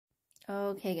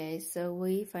Okay guys, so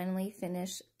we finally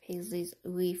finished Paisley's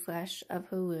refresh of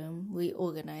her room,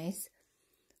 reorganize.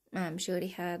 She already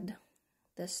had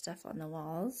this stuff on the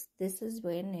walls. This is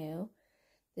brand new.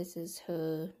 This is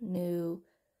her new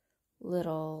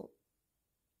little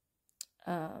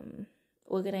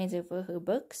organizer for her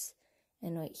books.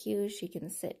 And right here she can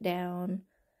sit down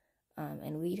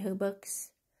and read her books.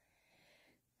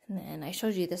 And then I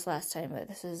showed you this last time, but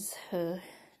this is her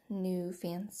new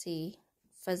fancy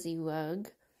fuzzy rug.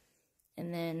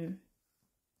 And then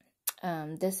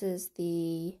this is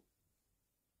the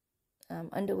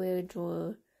underwear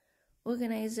drawer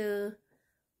organizer,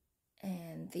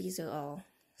 and these are all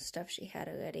stuff she had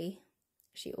already.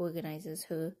 She organizes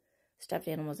her stuffed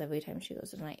animals every time she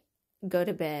goes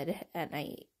to bed at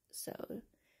night, so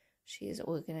she is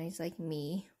organized like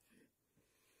me.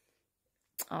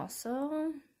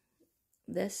 Also,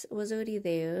 this was already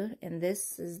there, and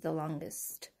this is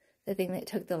the thing that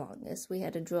took the longest. We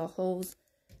had to drill holes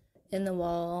in the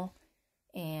wall,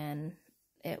 and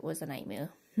it was a nightmare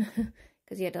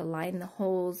because you had to line the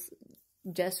holes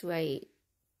just right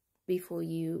before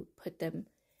you put them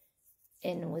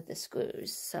in with the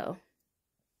screws. So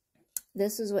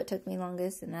this is what took me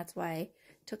longest, and that's why it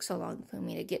took so long for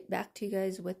me to get back to you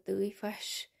guys with the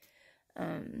refresh.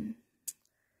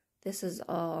 This is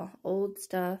all old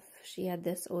stuff. She had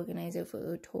this organizer for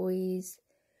her toys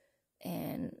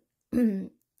and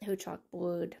her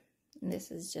chalkboard. And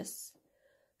this is just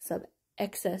some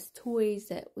excess toys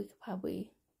that we could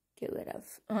probably get rid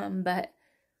of. But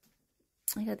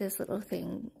I got this little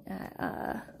thing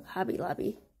at Hobby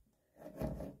Lobby. I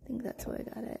think that's where I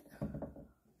got it.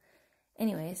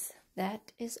 Anyways,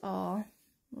 that is all.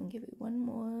 I'll give you one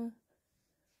more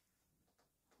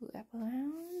wrap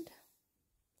around.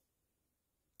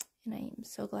 And I am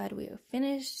so glad we are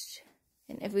finished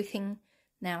and everything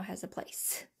now has a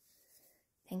place.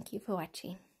 Thank you for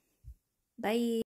watching. Bye.